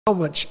How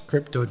much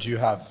crypto do you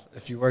have,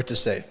 if you were to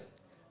say?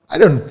 I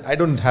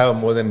don't have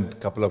more than a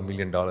couple of $1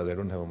 million. I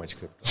don't have much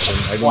crypto.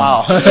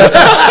 Wow.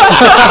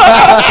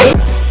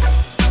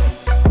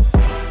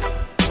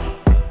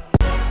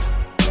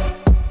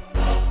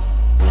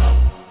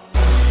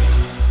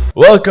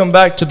 Welcome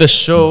back to the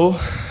show.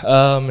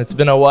 It's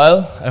been a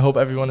while. I hope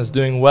everyone is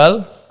doing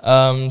well.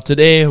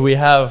 Today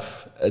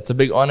it's a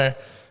big honor.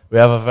 We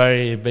have a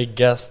very big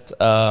guest.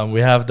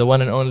 We have the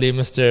one and only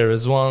Mr.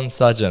 Rizwan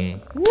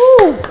Sajan.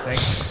 Woo!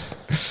 Thanks.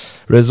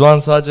 Rizwan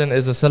Sajan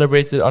is a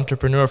celebrated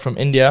entrepreneur from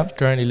India,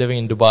 currently living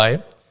in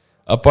Dubai.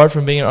 Apart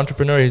from being an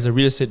entrepreneur, he's a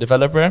real estate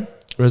developer.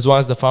 Rizwan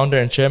is the founder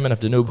and chairman of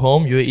the Noob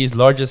Home, UAE's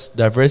largest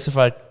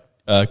diversified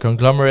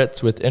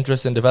conglomerate with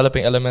interest in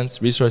developing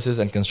elements, resources,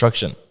 and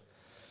construction.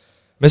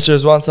 Mr.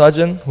 Rizwan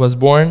Sajan was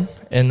born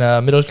in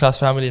a middle-class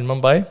family in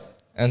Mumbai,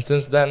 and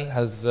since then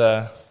has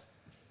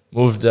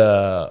moved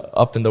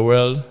up in the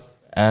world.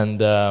 And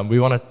we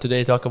want to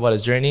today talk about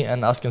his journey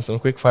and ask him some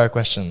quick-fire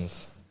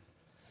questions.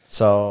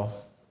 So,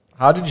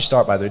 how did you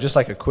start, by the way? Just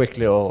like a quick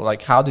little,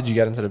 how did you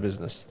get into the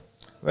business?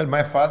 Well,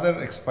 my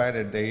father expired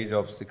at the age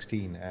of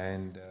 16,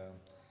 and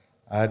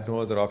I had no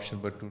other option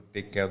but to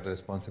take care of the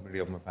responsibility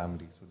of my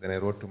family. So then I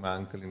wrote to my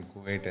uncle in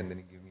Kuwait, and then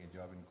he gave me a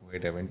job in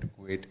Kuwait. I went to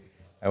Kuwait.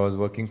 I was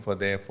working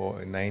there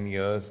for 9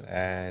 years,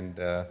 and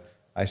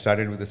I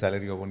started with a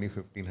salary of only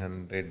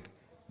 1,500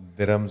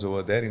 dirhams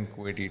over there. In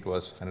Kuwait, it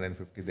was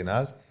 150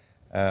 dinars.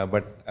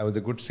 But I was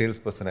a good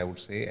salesperson, I would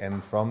say.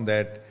 And from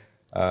that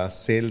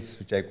sales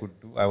which I could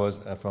do, I was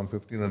from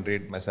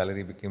 1,500, my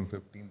salary became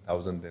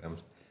 15,000 dirhams.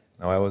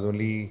 Now, I was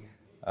only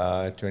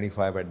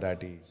 25 at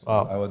that age.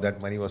 Wow. That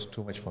money was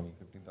too much for me,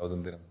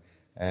 15,000 dirhams.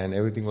 And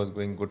everything was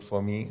going good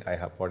for me. I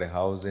bought a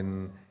house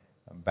in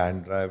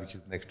Bandra, which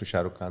is next to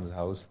Shah Rukh Khan's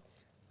house.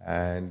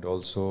 And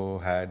also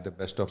had the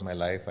best of my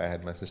life. I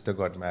had my sister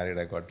got married.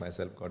 I got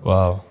myself got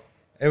married.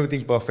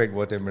 Everything perfect,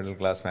 what a middle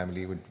class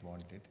family would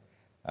want it.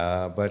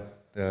 But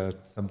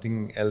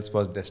something else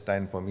was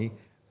destined for me.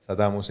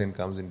 Saddam Hussein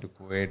comes into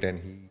Kuwait and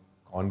he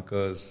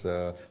conquers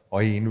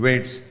or he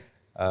invades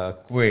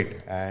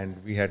Kuwait,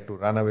 and we had to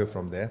run away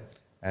from there.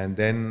 And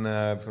then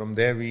from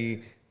there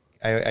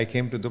I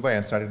came to Dubai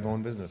and started my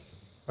own business.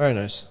 Very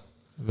nice.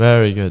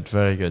 Very good,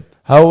 very good.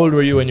 How old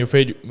were you when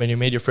you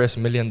made your first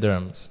million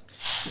dirhams?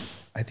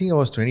 I think I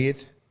was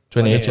 28.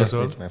 28 years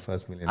old? My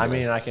first million. I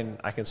mean, I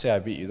can say I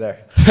beat you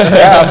there.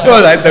 Yeah, of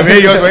course. The way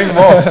you're going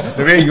more,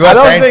 the way you are I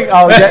don't trying, think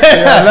I'll get to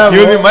your level.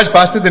 you'll be much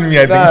faster than me,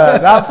 I think.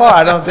 That far,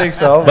 I don't think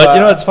so. But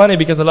it's funny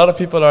because a lot of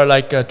people are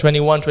like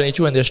 21,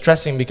 22 and they're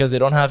stressing because they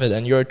don't have it.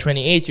 And you're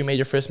 28, you made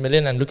your first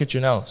million, and look at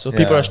you now. So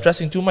people are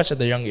stressing too much at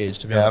the young age,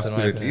 to be honest.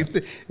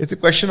 Absolutely. It's a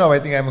question of, I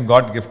think I'm a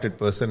God-gifted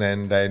person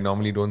and I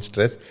normally don't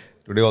stress.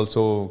 Today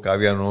also,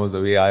 Kavya knows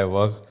the way I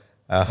work.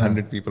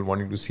 100 people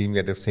wanting to see me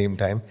at the same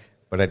time.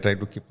 But I try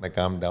to keep my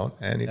calm down,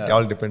 and it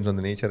all depends on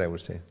the nature, I would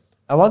say.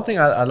 And one thing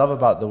I love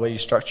about the way you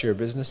structure your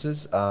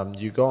businesses,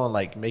 you go on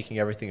making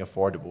everything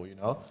affordable,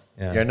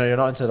 Yeah. You're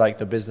not into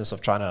the business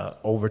of trying to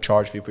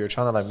overcharge people. You're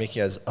trying to make it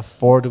as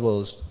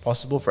affordable as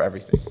possible for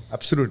everything.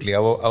 Absolutely.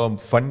 Our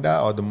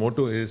funda or the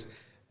motto is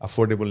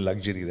affordable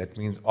luxury. That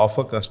means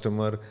offer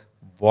customer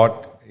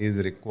what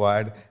is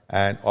required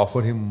and offer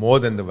him more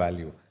than the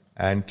value,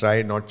 and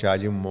try not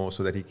charge him more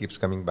so that he keeps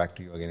coming back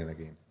to you again and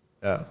again.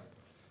 Yeah.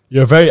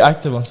 You're very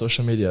active on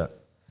social media.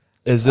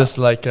 Is this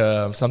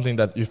something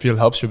that you feel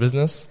helps your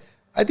business?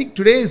 I think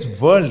today's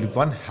world,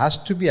 one has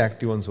to be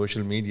active on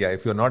social media.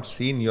 If you're not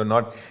seen, you're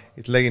not.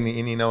 It's like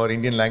in our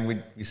Indian language,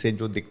 we say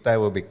 "Jo dikhta hai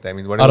wo bikta hai." I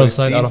mean, whatever Out of is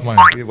sight, seen, out of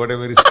mind.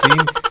 whatever is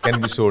seen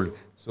can be sold.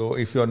 So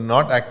if you're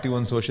not active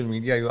on social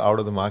media, you're out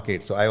of the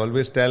market. So I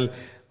always tell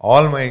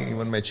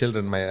even my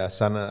children, my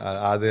son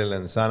Adil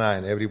and Sana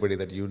and everybody,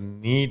 that you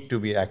need to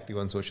be active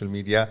on social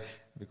media,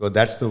 because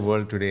that's the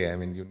world today. I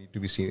mean, you need to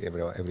be seen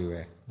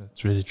everywhere.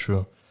 That's really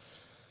true.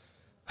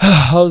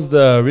 How's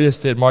the real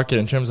estate market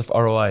in terms of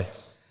ROI?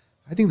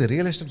 I think the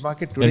real estate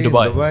market today in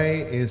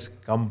Dubai is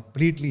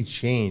completely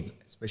changed,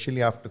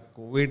 especially after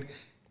COVID.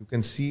 You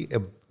can see a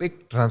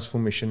big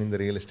transformation in the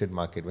real estate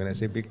market. When I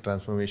say big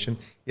transformation,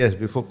 yes,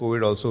 before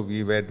COVID also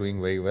we were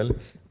doing very well.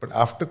 But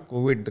after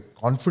COVID, the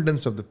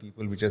confidence of the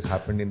people which has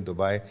happened in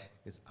Dubai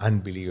is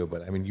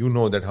unbelievable. I mean, you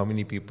know that how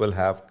many people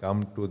have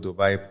come to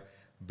Dubai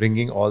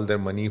bringing all their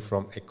money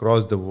from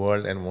across the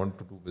world and want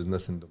to do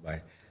business in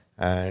Dubai.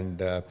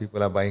 And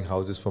people are buying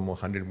houses for more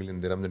 100 million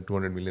dirhams and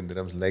 200 million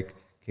dirhams like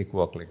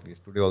cakewalk like this.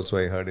 Today also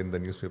I heard in the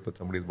newspaper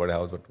somebody's bought a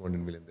house for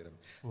 200 million dirhams.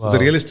 Wow. So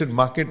the real estate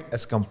market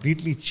has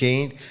completely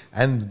changed,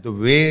 and the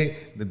way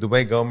the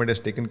Dubai government has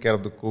taken care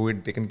of the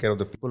COVID, taken care of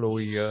the people over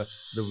here,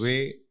 the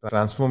way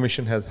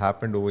transformation has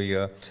happened over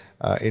here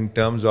in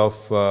terms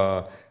of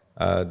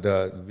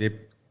the way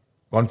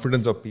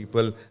confidence of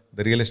people,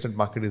 the real estate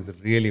market is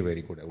really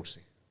very good, I would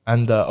say.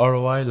 And the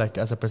ROI,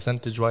 as a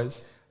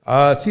percentage-wise?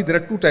 See, there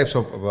are two types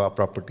of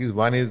properties.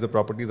 One is the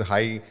properties, the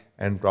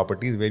high-end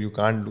properties, where you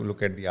can't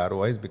look at the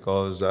ROIs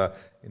because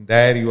in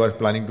there you are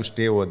planning to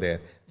stay over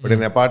there. But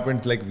in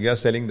apartments like we are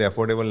selling the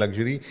affordable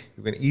luxury,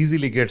 you can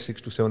easily get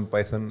 6 to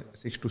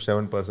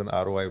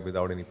 7% ROI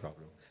without any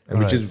problem. and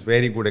which is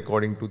very good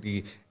according to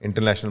the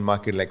international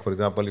market. Like for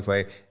example, if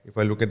I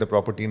look at the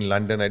property in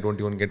London, I don't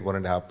even get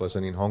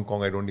 1.5%. In Hong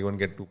Kong, I don't even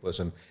get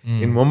 2%.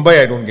 In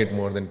Mumbai, I don't get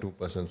more than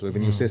 2%. So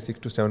when you say 6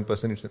 to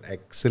 7%, it's an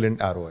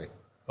excellent ROI.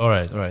 All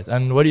right.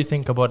 And what do you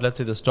think about, let's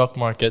say, the stock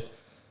market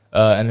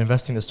and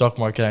investing in the stock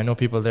market? I know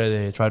people there,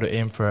 they try to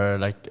aim for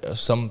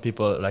some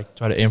people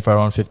try to aim for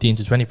around 15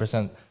 to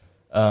 20%.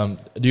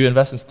 Do you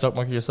invest in stock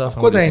market yourself?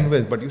 Of course I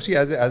invest, but you see,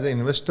 as an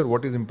investor,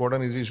 what is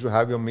important is you should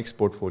have your mixed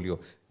portfolio.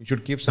 You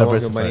should keep some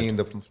of your money in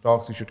the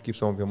stocks, you should keep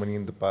some of your money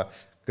in the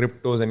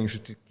cryptos, and you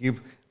should keep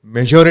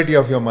majority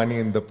of your money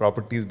in the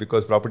properties,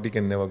 because property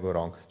can never go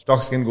wrong.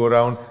 Stocks can go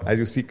down. As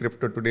you see,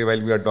 crypto today,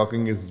 while we are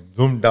talking, is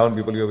zoomed down.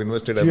 People who have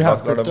invested have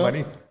lost a lot of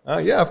money.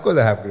 Yeah, of course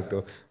I have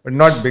crypto, but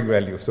not big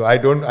value. So I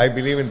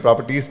believe in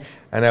properties,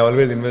 and I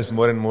always invest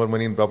more and more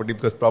money in property,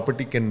 because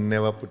property can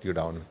never put you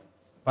down.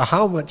 But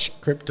how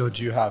much crypto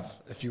do you have,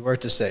 if you were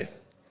to say?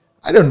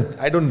 I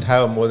don't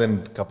have more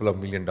than a couple of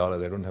 $1 million.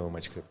 I don't have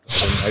much crypto.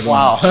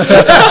 Wow.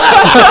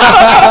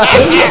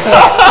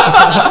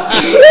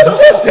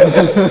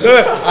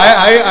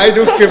 I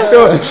do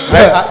crypto.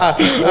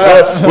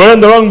 We're in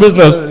the wrong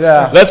business.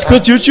 Yeah. Let's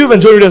quit YouTube and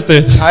join real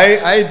estate.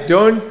 I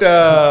don't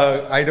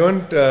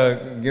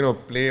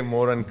play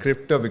more on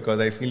crypto, because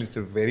I feel it's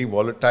a very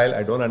volatile.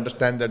 I don't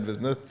understand that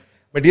business.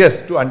 But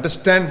yes, to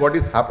understand what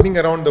is happening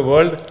around the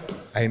world,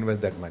 I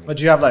invest that money. But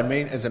you have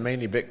is it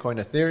mainly Bitcoin,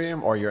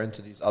 Ethereum, or you're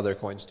into these other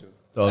coins too?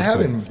 I have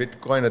in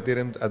Bitcoin,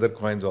 Ethereum, other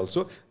coins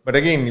also. But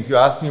again, if you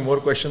ask me more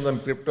questions on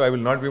crypto, I will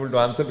not be able to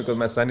answer, because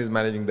my son is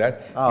managing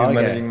that. He's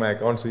managing my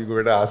account, so you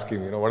better ask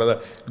him. What are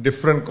the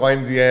different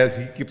coins he has?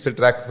 He keeps a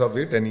track of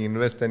it, and he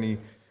invests. And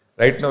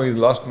right now he's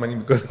lost money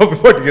because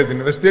of what he has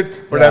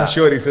invested. But I'm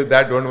sure he said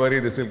that, don't worry,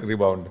 this will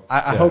rebound.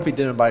 I hope he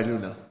didn't buy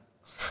Luna.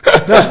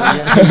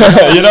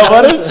 You know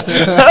about it?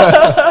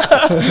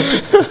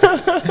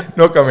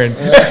 No comment.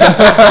 He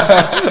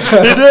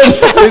did.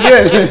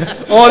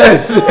 All in.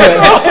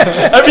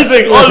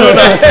 Everything. All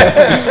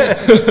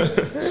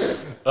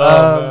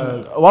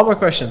One more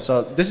question.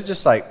 So this is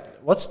just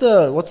what's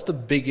the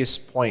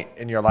biggest point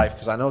in your life?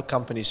 Because I know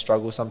companies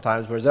struggle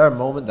sometimes. Was there a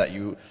moment that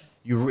you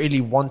really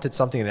wanted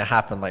something and it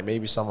happened? Like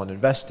maybe someone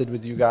invested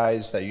with you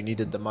guys, that you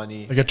needed the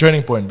money. Like a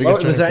turning point.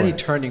 Was there any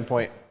turning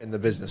point in the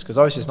business? Because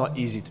obviously it's not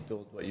easy to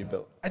build what you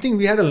built. I think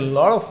we had a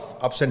lot of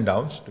ups and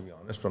downs, to be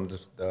honest, from the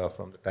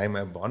time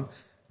I was born.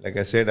 Like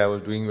I said, I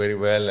was doing very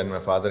well, and my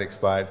father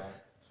expired.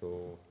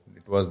 So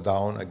it was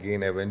down.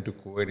 Again, I went to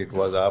Kuwait. It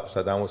was up.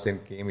 Saddam Hussein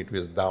came. It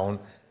was down.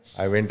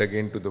 I went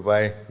again to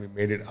Dubai. We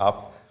made it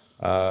up.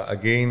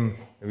 Again,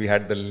 we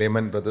had the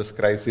Lehman Brothers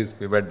crisis.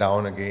 We were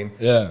down again.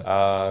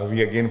 Yeah.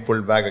 We again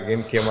pulled back.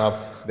 Again came up.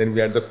 Then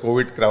we had the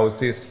COVID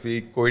crisis.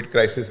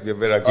 We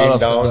were again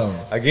down.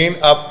 Again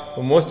up.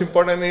 Most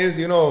important is,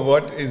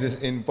 what is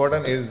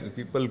important is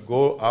people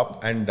go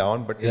up and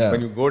down. But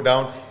when you go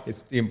down,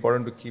 it's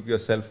important to keep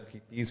yourself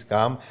peace,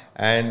 calm,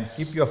 and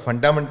keep your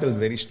fundamentals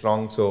very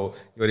strong, so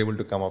you are able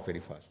to come up very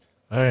fast.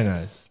 Very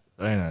nice.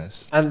 Very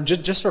nice. And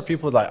just for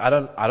people I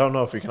don't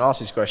know if we can ask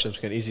these questions.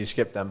 We can easily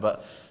skip them.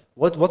 But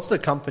what's the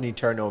company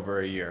turnover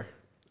a year?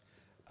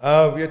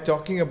 We are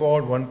talking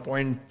about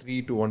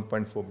 $1.3 to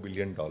 $1.4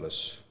 billion.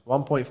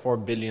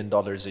 $1.4 billion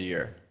a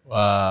year.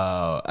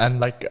 Wow. And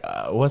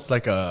what's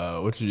what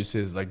would you say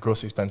is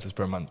gross expenses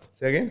per month?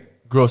 Say again?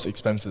 Gross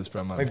expenses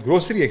per month. Like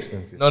grocery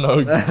expenses? No,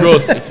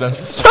 gross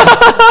expenses.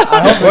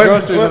 I hope the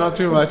groceries are not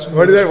too much.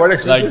 What is that? What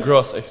expenses? Like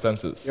gross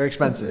expenses. Your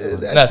expenses.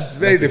 That's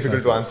very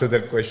difficult to answer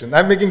that question.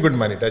 I'm making good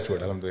money. Touch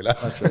wood. Alhamdulillah.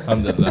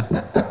 Alhamdulillah.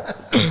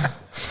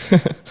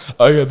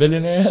 Are you a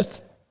billionaire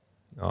yet?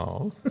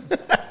 No.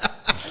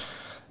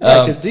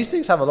 Because these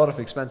things have a lot of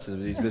expenses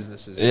with these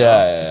businesses.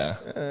 Yeah.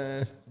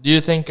 Do you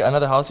think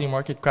another housing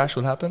market crash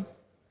will happen?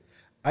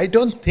 I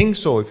don't think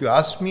so. If you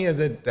ask me as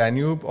a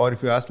Danube, or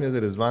if you ask me as a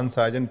Rizwan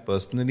Sajan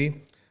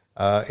personally,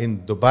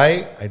 in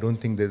Dubai, I don't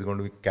think there's going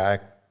to be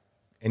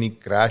any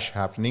crash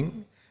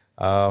happening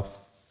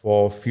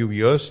for a few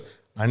years,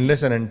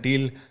 unless and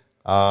until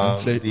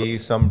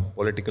some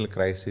political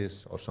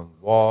crisis or some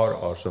war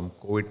or some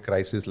COVID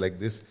crisis like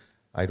this.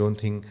 I don't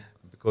think,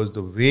 because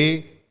the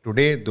way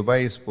today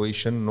Dubai is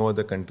positioned, no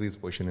other country is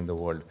positioned in the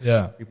world.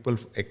 Yeah. People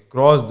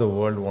across the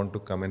world want to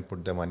come and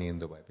put their money in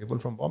Dubai. People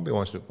from Bombay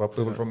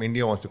people from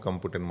India wants to come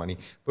put in money.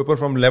 People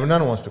from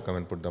Lebanon wants to come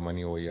and put the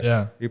money over here.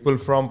 Yeah. People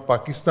from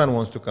Pakistan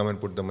wants to come and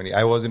put the money.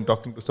 I was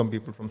talking to some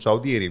people from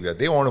Saudi Arabia.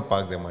 They want to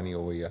park their money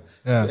over here.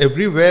 Yeah. So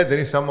everywhere there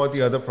is some or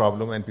the other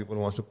problem, and people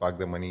wants to park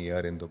their money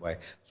here in Dubai.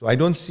 So I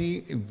don't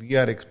see we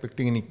are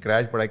expecting any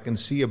crash, but I can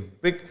see a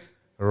big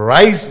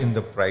rise in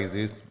the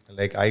prices.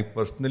 Like I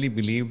personally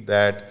believe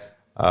that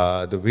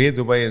the way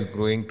Dubai is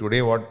growing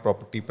today, what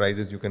property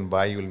prices you can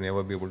buy, you will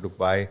never be able to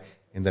buy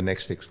in the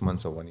next 6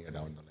 months or 1 year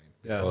down the line.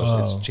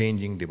 Because it's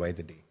changing day by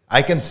the day.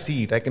 I can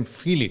see it. I can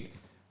feel it.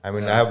 I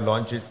mean, I have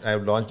launched it. I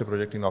have launched a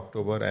project in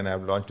October, and I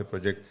have launched a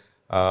project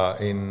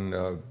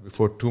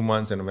before 2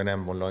 months. And when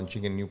I'm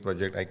launching a new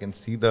project, I can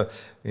see the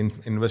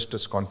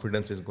investors'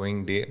 confidence is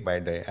going day by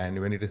day. And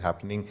when it is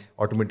happening,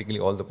 automatically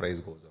all the price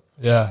goes up.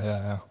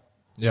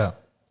 Yeah.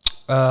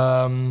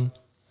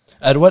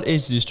 At what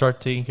age did you start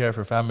taking care of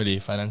your family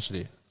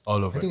financially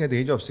all over? I think at the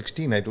age of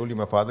 16, I told you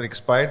my father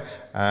expired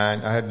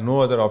and I had no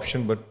other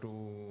option but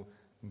to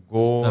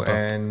go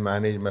and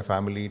manage my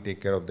family,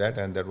 take care of that.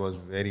 And that was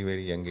very,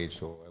 very young age.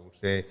 So I would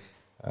say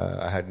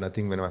I had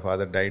nothing when my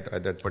father died.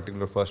 At that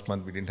particular first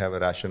month, we didn't have a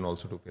ration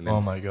also to fill in.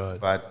 Oh my God.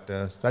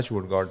 But such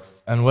would God.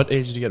 And what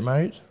age did you get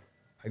married?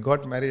 I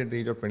got married at the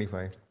age of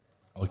 25.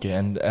 Okay,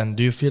 and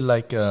do you feel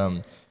like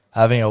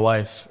having a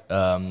wife,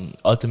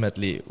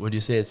 ultimately, would you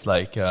say it's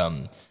like,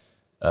 to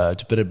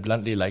put it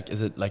bluntly, like,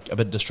 is it like a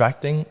bit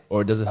distracting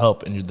or does it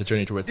help in the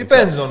journey towards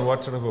Depends success? on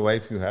what sort of a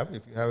wife you have.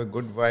 If you have a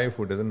good wife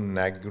who doesn't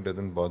nag you,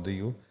 doesn't bother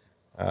you,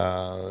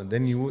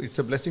 then it's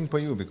a blessing for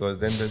you because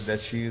then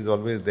that she is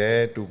always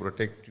there to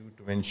protect you,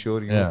 to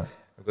ensure you. Yeah.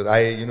 Because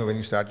when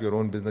you start your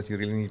own business, you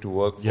really need to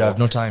work for... You have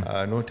no time.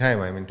 No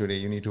time. I mean, today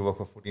you need to work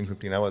for 14,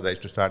 15 hours. I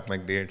used to start my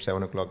day at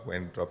 7 o'clock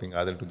when dropping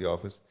Adil to the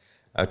office,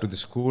 to the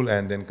school,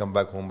 and then come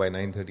back home by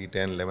 9:30,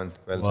 10, 11,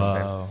 12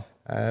 sometime.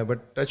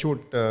 But touch wood,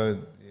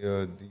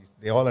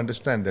 they all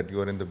understand that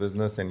you are in the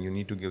business and you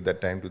need to give that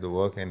time to the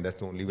work, and that's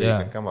the only way you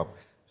can come up.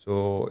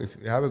 So if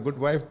you have a good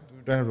wife,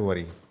 you don't have to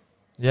worry.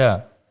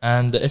 Yeah.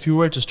 And if you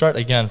were to start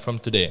again from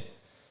today,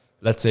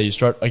 let's say you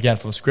start again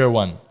from square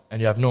one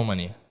and you have no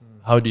money,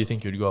 how do you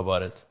think you'd go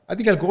about it? I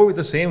think I'll go with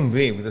the same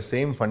way, with the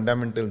same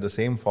fundamental, the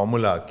same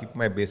formula, keep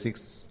my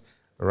basics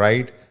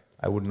right.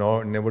 I would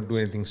never do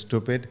anything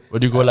stupid.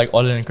 Would you go like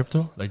all in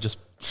crypto? Like just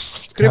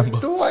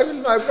crypto? I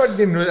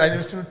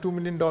invested $2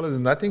 million is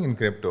nothing in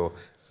crypto.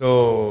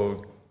 So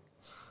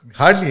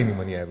hardly any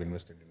money I have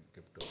invested in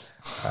crypto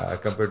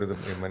compared to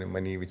the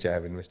money which I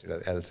have invested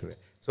elsewhere.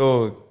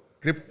 So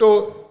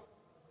crypto,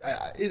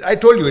 I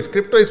told you,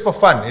 crypto is for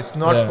fun. It's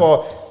not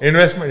for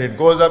investment. It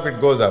goes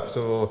up.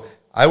 So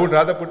I would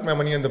rather put my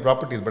money on the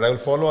properties, but I will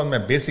follow on my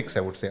basics, I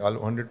would say,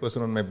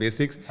 100% on my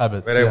basics,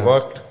 habits, where I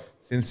worked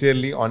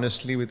sincerely,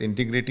 honestly, with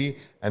integrity,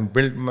 and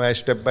built my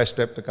step by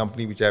step the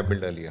company which I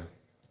built earlier.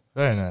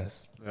 Very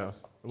nice. Yeah.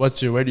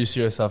 Where do you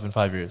see yourself in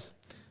 5 years?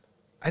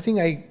 I think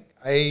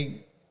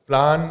I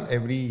plan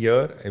every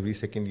year, every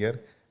second year,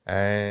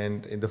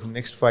 and in the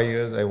next 5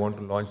 years, I want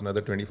to launch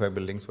another 25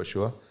 buildings for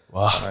sure.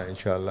 Wow.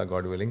 Inshallah,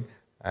 God willing.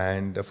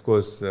 And of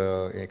course,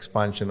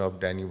 expansion of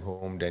Danube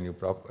Home, Danube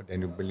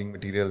Building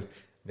Materials,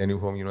 Danube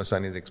Home,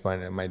 son is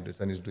expanding, my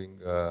son is doing,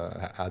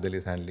 Adil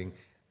is handling.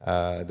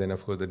 Then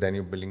of course the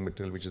Danube Building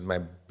Material, which is my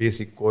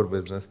basic core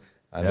business,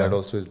 and that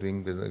also is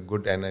doing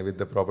good. And with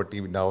the property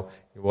now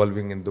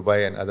evolving in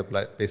Dubai and other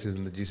places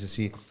in the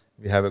GCC,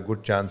 we have a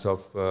good chance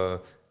of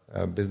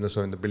business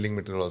in the building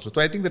material also.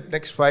 So I think the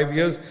next 5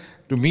 years,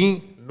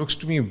 looks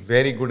to me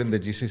very good in the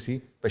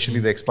GCC, especially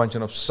the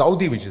expansion of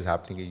Saudi, which is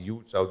happening. A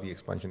huge Saudi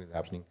expansion is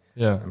happening.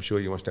 Yeah. I'm sure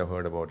you must have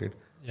heard about it.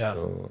 Yeah.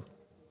 So,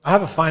 I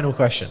have a final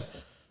question.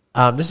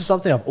 This is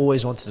something I've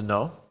always wanted to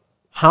know.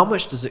 How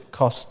much does it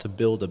cost to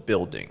build a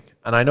building?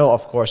 And I know,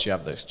 of course, you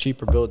have those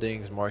cheaper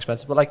buildings, more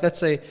expensive, but like, let's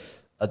say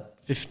a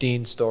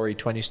 15-story,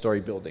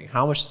 20-story building.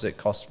 How much does it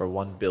cost for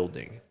one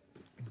building?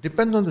 it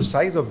depends on the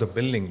size of the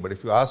building, but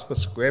if you ask for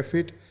square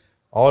feet,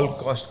 all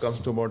cost comes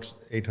to about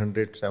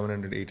 800,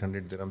 700,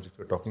 800 dirhams if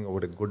you're talking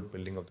about a good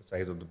building of the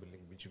size of the building.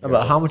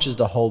 But how much is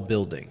the whole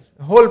building?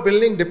 The whole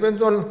building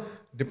depends on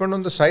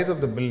the size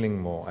of the building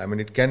more. I mean,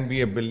 it can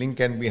be, a building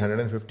can be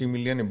 150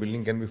 million, a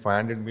building can be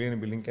 500 million, a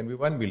building can be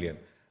 1 billion.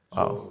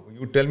 So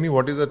you tell me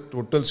what is the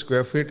total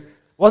square feet.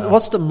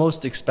 What's the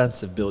most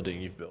expensive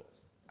building you've built?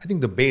 I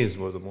think the bays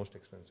was the most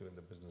expensive in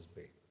the business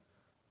bay.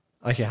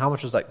 Okay, how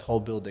much was like the whole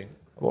building?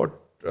 About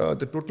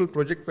the total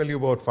project value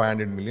about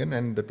 500 million,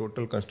 and the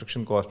total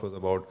construction cost was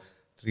about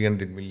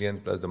 300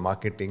 million plus the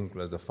marketing,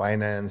 plus the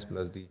finance,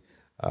 plus the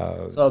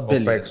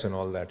OPEX and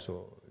all that.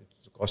 So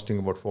it's costing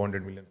about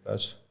 400 million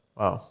plus.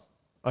 Wow.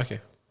 Okay.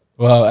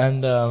 Wow.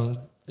 And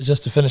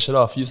just to finish it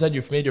off, you said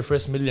you've made your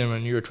first million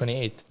when you were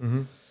 28.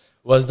 Mm-hmm.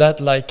 Was that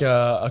like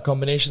a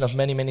combination of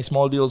many, many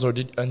small deals, or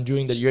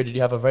during that year, did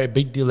you have a very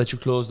big deal that you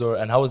closed,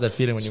 and how was that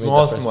feeling when you made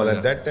that first million?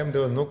 At that time,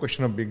 there was no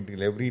question of big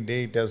deal. Every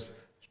day it has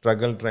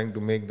struggled trying to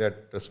make that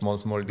small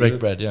deal. Break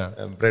bread, yeah.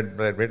 Bread.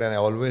 And I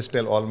always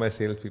tell all my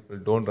salespeople,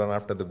 don't run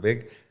after the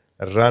big,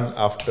 run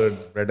after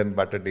bread and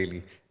butter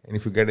daily. And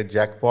if you get a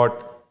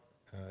jackpot,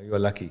 you are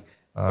lucky.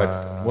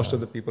 But most of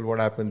the people, what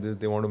happens is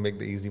they want to make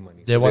the easy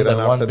money. They want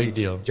that one big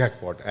deal.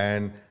 Jackpot.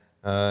 And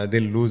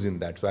they'll lose in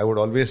that. So I would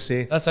always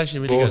say, that's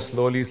actually really good.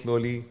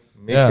 Slowly,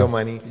 make your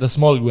money. The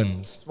small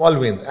wins.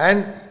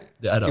 And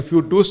if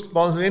you do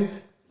small win,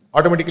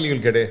 automatically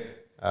you'll get a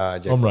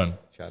jackpot. Home run.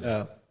 Inshallah.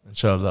 Yeah.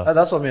 Inshallah.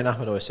 That's what me and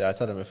Ahmed always say. I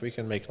tell him, if we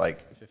can make like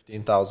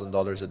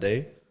 $15,000 a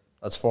day,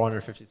 that's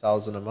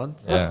 450,000 a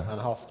month. Yeah. And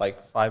half,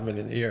 like 5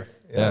 million a year.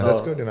 Yeah, so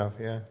that's good enough.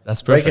 Yeah.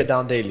 That's perfect. Break it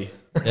down daily.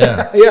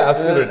 Yeah. Yeah,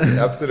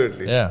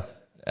 absolutely. Yeah.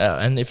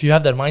 And if you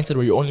have that mindset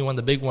where you only want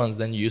the big ones,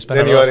 then you spend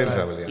then a lot of in time.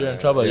 trouble. Yeah. You're in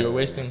trouble. You're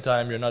wasting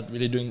time. You're not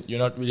really.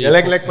 Yeah,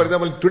 like for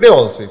example, today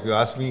also, if you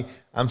ask me,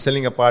 I'm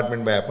selling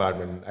apartment by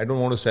apartment. I don't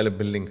want to sell a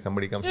building.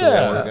 Somebody comes to me,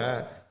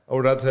 I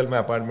would rather sell my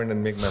apartment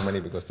and make my money,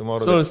 because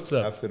tomorrow.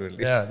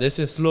 Absolutely. Yeah, they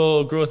say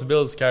slow growth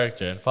builds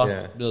character and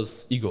fast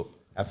builds ego.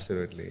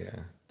 Absolutely, yeah.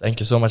 Thank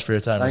you so much for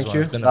your time. Thank Rizwan. you.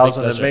 It's been That a was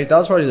big an pleasure. amazing. That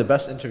was probably the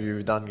best interview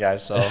we've done,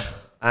 guys. So,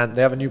 and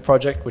they have a new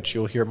project which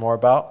you'll hear more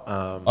about.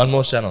 On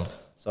Mo's channel.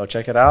 So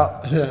check it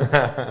out.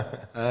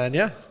 And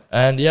yeah.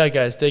 And yeah,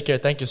 guys, take care.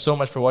 Thank you so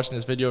much for watching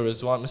this video.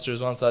 Rizwan, Mr.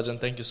 Rizwan Sajan,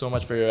 thank you so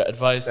much for your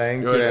advice.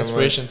 You're an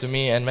inspiration to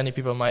me and many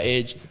people my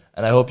age.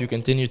 And I hope you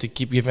continue to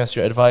keep giving us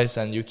your advice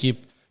and you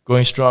keep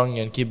going strong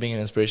and keep being an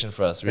inspiration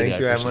for us. Really,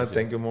 thank you, Ahmed.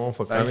 Thank you, Mo,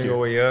 for coming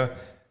over here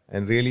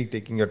and really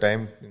taking your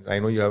time. I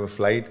know you have a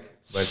flight,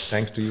 but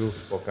thanks to you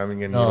for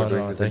coming and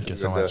doing this thank you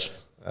so much.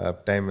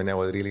 Time when I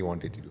was really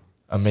wanted to do.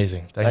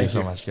 Amazing. Thank you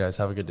so much, guys.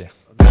 Have a good day.